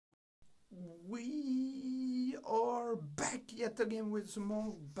We are back yet again with some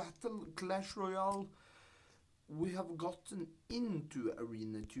more Battle Clash Royale. We have gotten into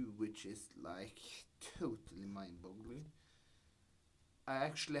Arena 2, which is like totally mind-boggling. I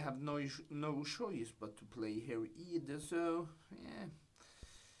actually have no choice but to play here either, so yeah.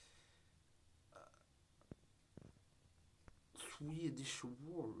 Swedish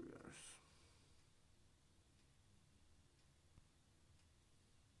Warriors.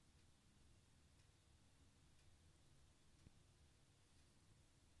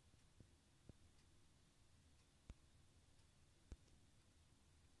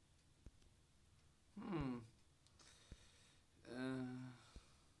 Hmm.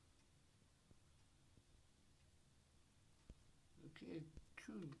 Okay,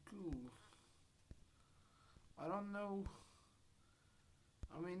 cool. I don't know.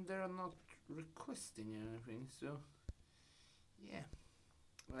 I mean, they're not requesting anything, so yeah.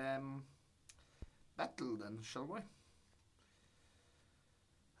 Battle then, shall we?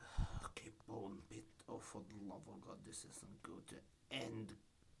 Okay, bone pit. Oh, for the love of God, this isn't going to end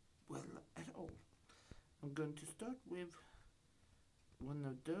well at all. I'm going to start with one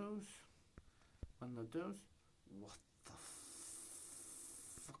of those. What the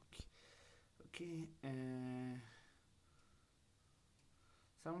fuck? Okay,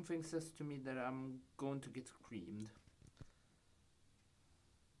 something says to me that I'm going to get creamed.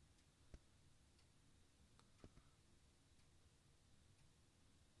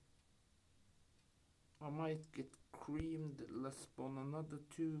 I might get creamed. Let's spawn another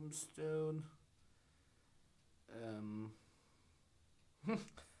tombstone.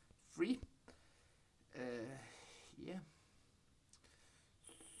 Free. Yeah.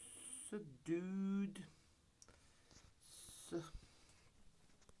 So, dude. So.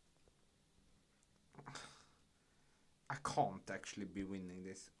 I can't actually be winning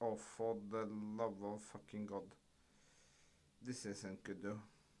this. Oh, for the love of fucking God. This isn't good though.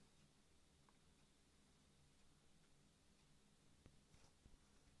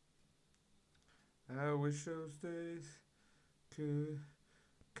 I wish those days could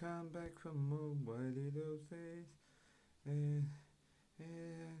come back from more. Why did those days? Why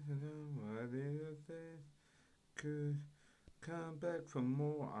did those days could come back for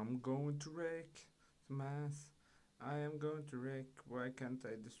more? I'm going to wreck some ass. I am going to wreck. Why can't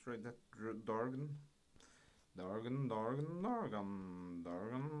I destroy that Dargon? Dargon.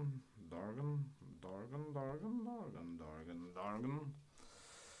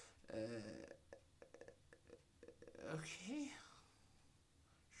 Okay.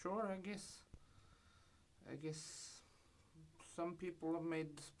 Sure, I guess some people have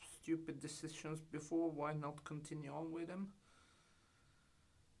made stupid decisions before. Why not continue on with them?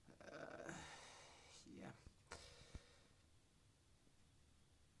 Yeah.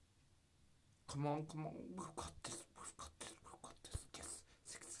 Come on. We've got this. Yes.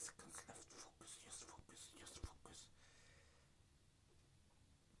 60 seconds left. Focus. Just focus.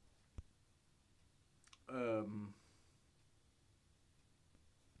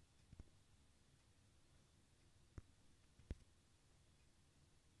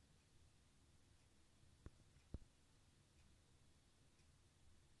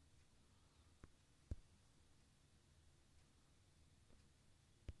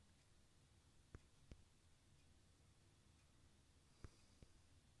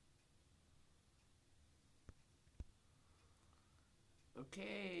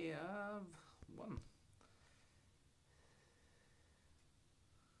 Okay, I've won.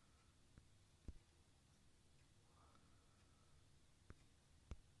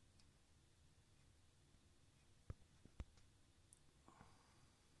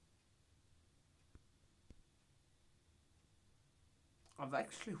 I've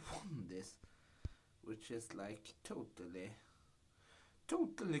actually won this, which is like totally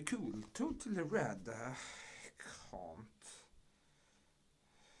cool, totally rad. I can't.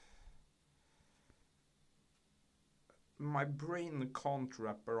 My brain can't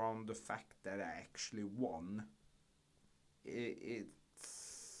wrap around the fact that I actually won.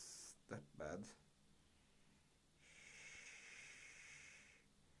 It's that bad.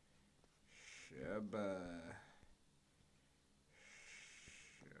 Shabba.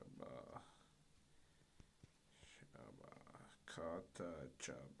 Kata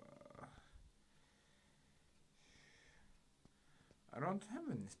Chaba. I don't have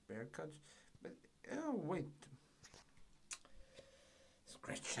any spare cards, but oh wait.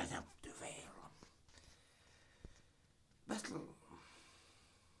 Scratch that up the veil. Battle.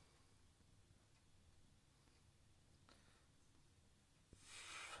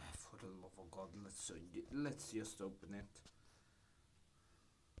 For the love of God, let's just open it.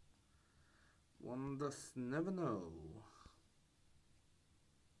 One does never know.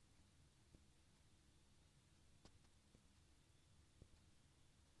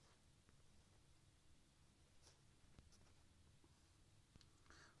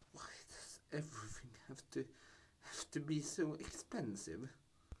 Why does everything have to be so expensive?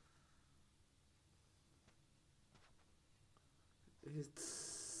 It's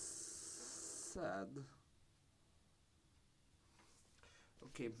sad.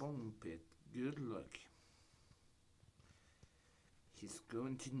 Okay, Bomb Pit, good luck. He's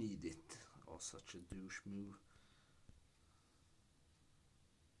going to need it. Oh, such a douche move.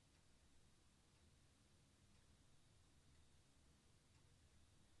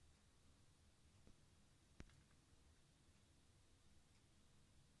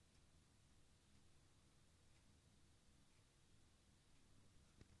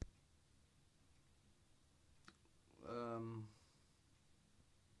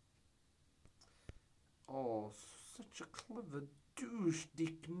 Oh, such a clever douche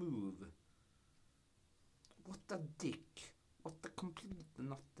dick move. What a dick. What a complete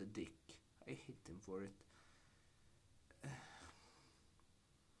not a dick. I hate him for it.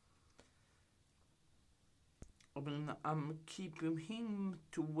 I mean, I'm keeping him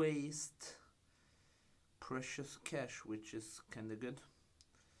to waste precious cash, which is kinda good.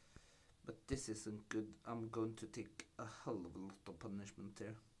 But this isn't good. I'm going to take a hell of a lot of punishment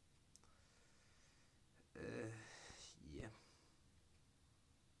here. Yeah.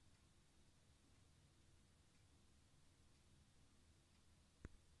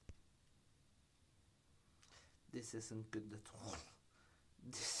 This isn't good at all.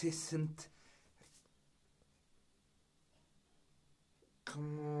 This isn't.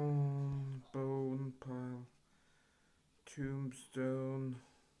 Come on, bone pile. Tombstone.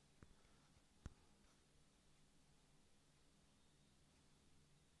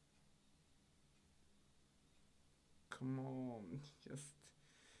 Come on, just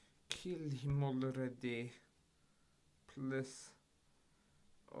kill him already. Please.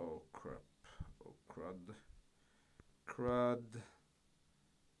 Oh crap. Oh crud. Crud.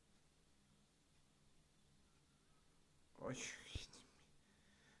 Oh, I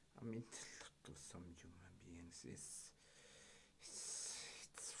mean, look at some human beings. It's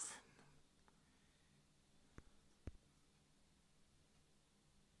fun.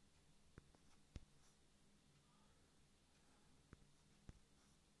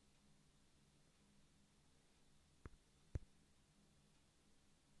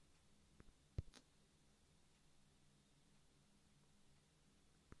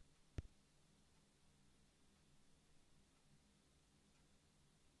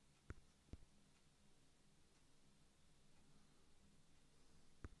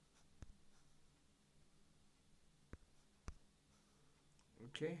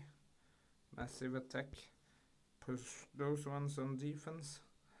 Okay, massive attack. Push those ones on defense.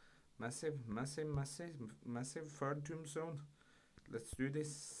 Massive, massive, massive, massive third tombstone. Let's do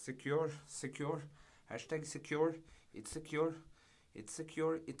this. Secure, secure. Hashtag secure. It's secure. It's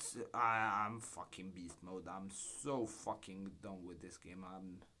secure. It's. I'm fucking beast mode. I'm so fucking done with this game.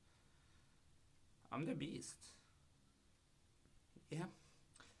 I'm the beast. Yeah.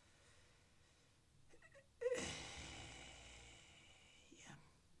 Yeah.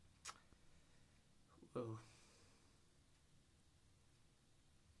 Whoa.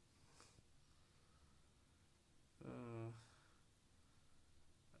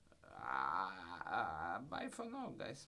 Bye for now, guys.